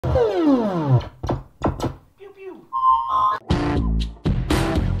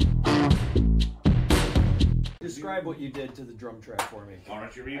describe what you did to the drum track for me. Why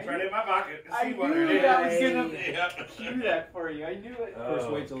don't you reach right in my pocket and see I what knew it is? that was gonna cue that for you. I knew it. First,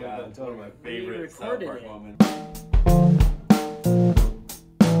 wait till we're done. One of my favorite South recorded Park it. moments.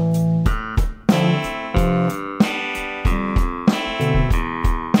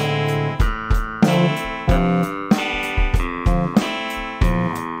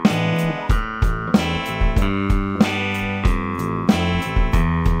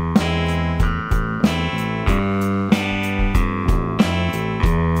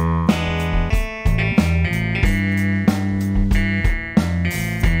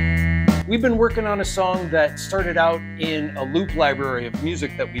 We've been working on a song that started out in a loop library of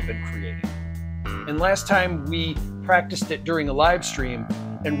music that we've been creating. And last time we practiced it during a live stream,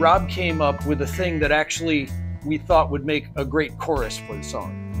 and Rob came up with a thing that actually we thought would make a great chorus for the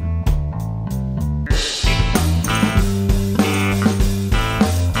song.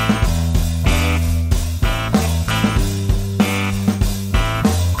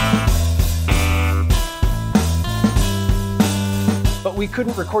 But we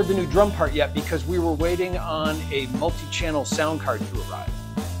couldn't record the new drum part yet because we were waiting on a multi-channel sound card to arrive.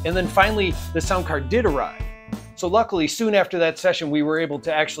 And then finally, the sound card did arrive. So luckily, soon after that session, we were able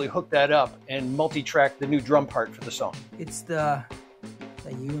to actually hook that up and multi-track the new drum part for the song. It's the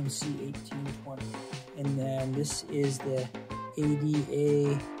UMC 1820, and then this is the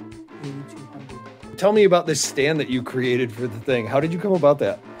ADA 8200. Tell me about this stand that you created for the thing. How did you come about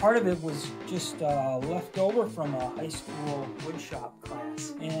that? Part of it was just left over from a high school woodshop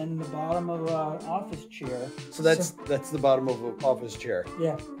class, and the bottom of an office chair. So that's the bottom of an office chair.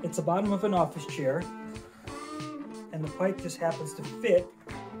 Yeah, it's the bottom of an office chair, and the pipe just happens to fit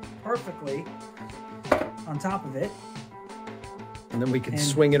perfectly on top of it. And then we can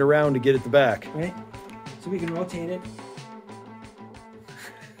swing it around to get at the back. Right? So we can rotate it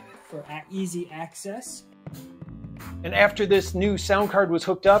for easy access. And after this new sound card was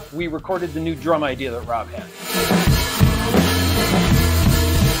hooked up, we recorded the new drum idea that Rob had.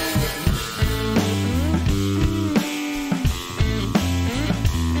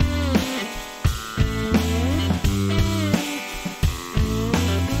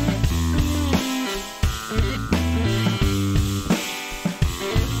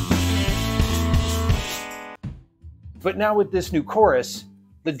 But now with this new chorus,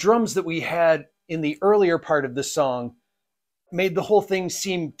 the drums that we had in the earlier part of the song made the whole thing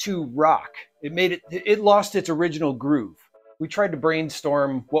seem too rock. It lost its original groove. We tried to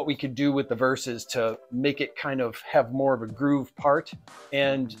brainstorm what we could do with the verses to make it kind of have more of a groove part.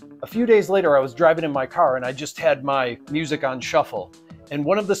 And a few days later, I was driving in my car and I just had my music on shuffle. And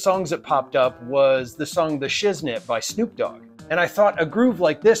one of the songs that popped up was the song The Shiznit by Snoop Dogg. And I thought a groove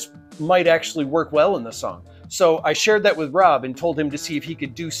like this might actually work well in the song. So I shared that with Rob and told him to see if he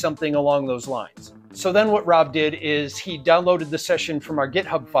could do something along those lines. So then what Rob did is he downloaded the session from our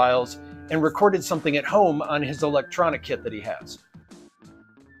GitHub files and recorded something at home on his electronic kit that he has.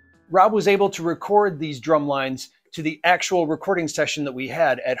 Rob was able to record these drum lines to the actual recording session that we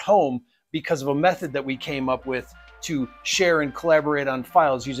had at home because of a method that we came up with to share and collaborate on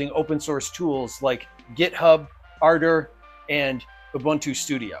files using open source tools like GitHub, Ardour, and Ubuntu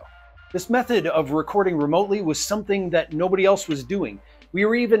Studio. This method of recording remotely was something that nobody else was doing. We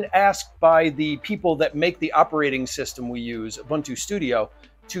were even asked by the people that make the operating system we use, Ubuntu Studio,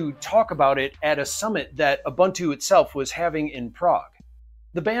 to talk about it at a summit that Ubuntu itself was having in Prague.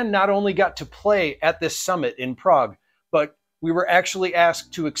 The band not only got to play at this summit in Prague, but we were actually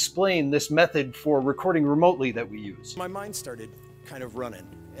asked to explain this method for recording remotely that we use. My mind started kind of running,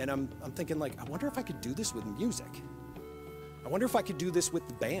 and I'm thinking like, I wonder if I could do this with music. I wonder if I could do this with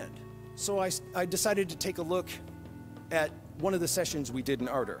the band. So I decided to take a look at one of the sessions we did in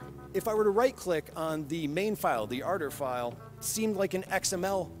Ardour. If I were to right-click on the main file, the Ardour file, it seemed like an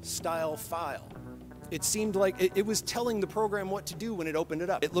XML style file. It seemed like it was telling the program what to do when it opened it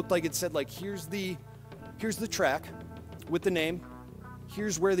up. It looked like it said like, here's the track with the name,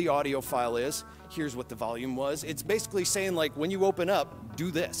 here's where the audio file is, here's what the volume was. It's basically saying like, when you open up, do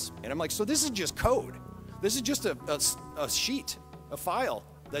this. And I'm like, so this is just code. This is just a sheet, a file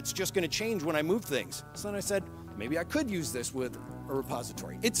that's just gonna change when I move things. So then I said, maybe I could use this with a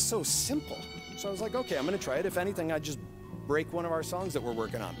repository. It's so simple. So I was like, okay, I'm gonna try it. If anything, I just break one of our songs that we're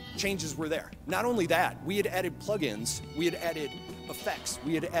working on. Changes were there. Not only that, we had added plugins, we had added effects,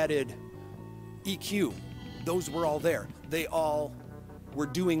 we had added EQ. Those were all there. They all were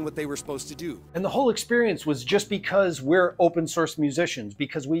doing what they were supposed to do. And the whole experience was just because we're open source musicians,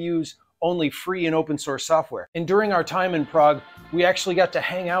 because we use only free and open source software. And during our time in Prague, we actually got to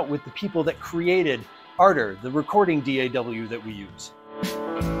hang out with the people that created Ardour, the recording DAW that we use.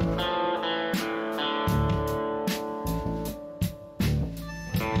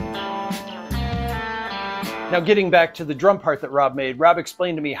 Now getting back to the drum part that Rob made, Rob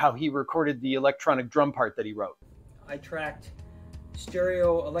explained to me how he recorded the electronic drum part that he wrote. I tracked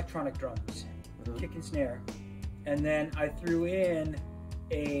stereo electronic drums, kick and snare, and then I threw in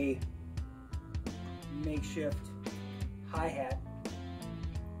a makeshift hi-hat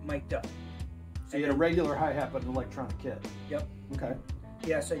mic'd up. So you had a regular hi-hat but an electronic kit. Yep. Okay.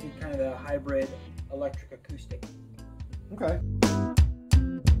 Yes, I did kind of the hybrid electric acoustic. Okay.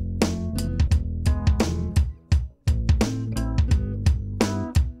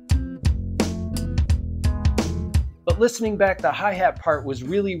 But listening back, the hi-hat part was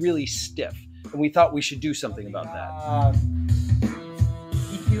really, really stiff, and we thought we should do something about that.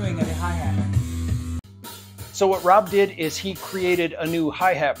 EQing of the hi-hat. So what Rob did is he created a new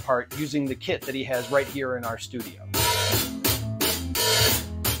hi-hat part using the kit that he has right here in our studio.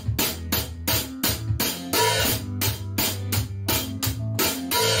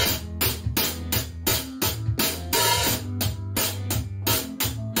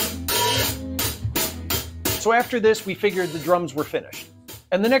 So after this, we figured the drums were finished.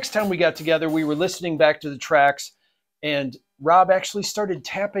 And the next time we got together, we were listening back to the tracks, and Rob actually started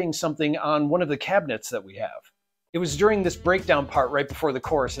tapping something on one of the cabinets that we have. It was during this breakdown part right before the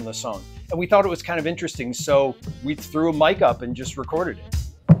chorus in the song. And we thought it was kind of interesting, so we threw a mic up and just recorded it.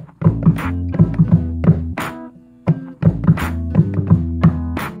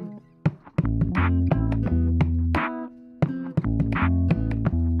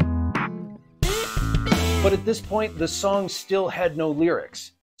 But at this point, the song still had no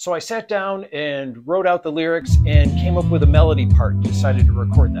lyrics. So I sat down and wrote out the lyrics and came up with a melody part and decided to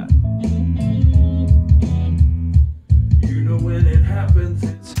record that. You know when it happens,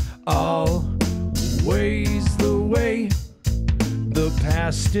 it's always the way. The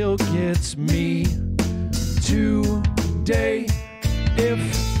past still gets me today. If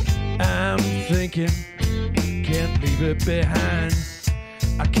I'm thinking, can't leave it behind.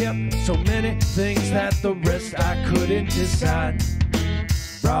 I kept so many things that the rest I couldn't decide.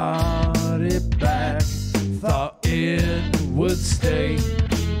 Brought it back, thought it would stay.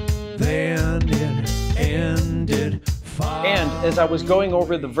 Then it ended. And as I was going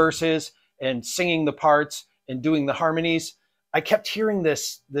over the verses and singing the parts and doing the harmonies, I kept hearing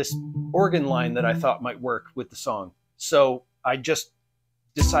this organ line that I thought might work with the song. So I just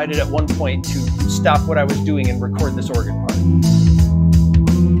decided at one point to stop what I was doing and record this organ part.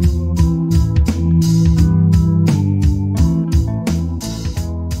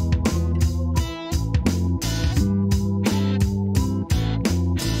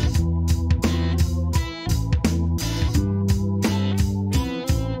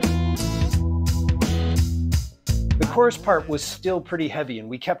 The chorus part was still pretty heavy and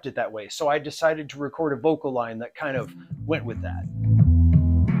we kept it that way, so I decided to record a vocal line that kind of went with that.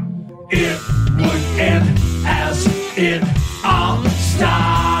 It would end as it all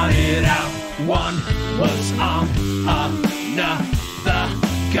started out. One was on another,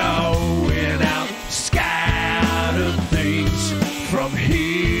 going out, scattered things from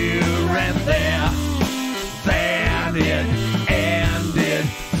here and there. Then it ended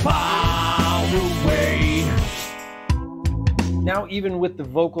far away. Now, even with the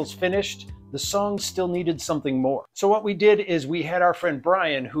vocals finished, the song still needed something more. So what we did is we had our friend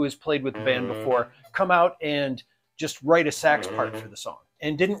Brian, who has played with the band before, come out and just write a sax part for the song.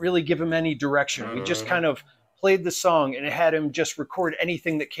 And didn't really give him any direction. We just kind of played the song and had him just record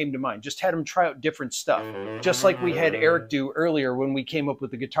anything that came to mind. Just had him try out different stuff. Just like we had Eric do earlier when we came up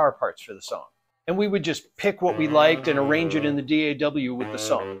with the guitar parts for the song. And we would just pick what we liked and arrange it in the DAW with the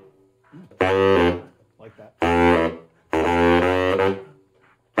song. Like that.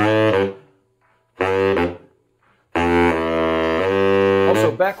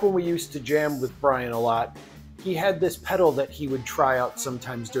 Also, back when we used to jam with Brian a lot, he had this pedal that he would try out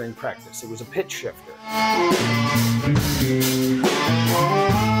sometimes during practice. It was a pitch shifter.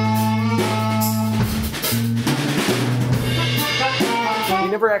 We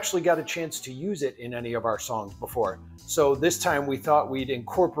never actually got a chance to use it in any of our songs before, so this time we thought we'd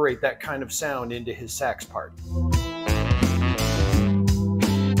incorporate that kind of sound into his sax part.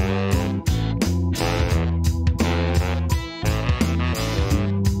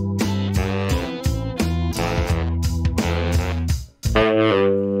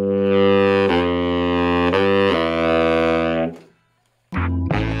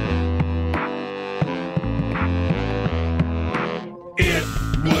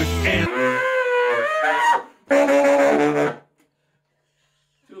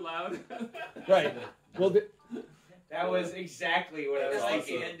 Right. Well, that was exactly what I was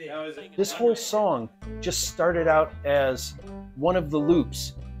thinking. This whole song just started out as one of the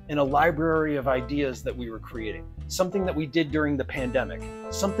loops in a library of ideas that we were creating, something that we did during the pandemic,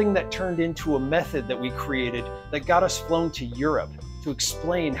 something that turned into a method that we created that got us flown to Europe to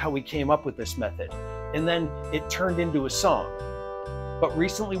explain how we came up with this method. And then it turned into a song. But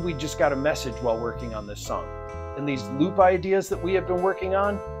recently we just got a message while working on this song. And these loop ideas that we have been working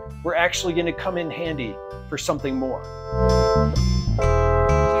on were actually going to come in handy for something more.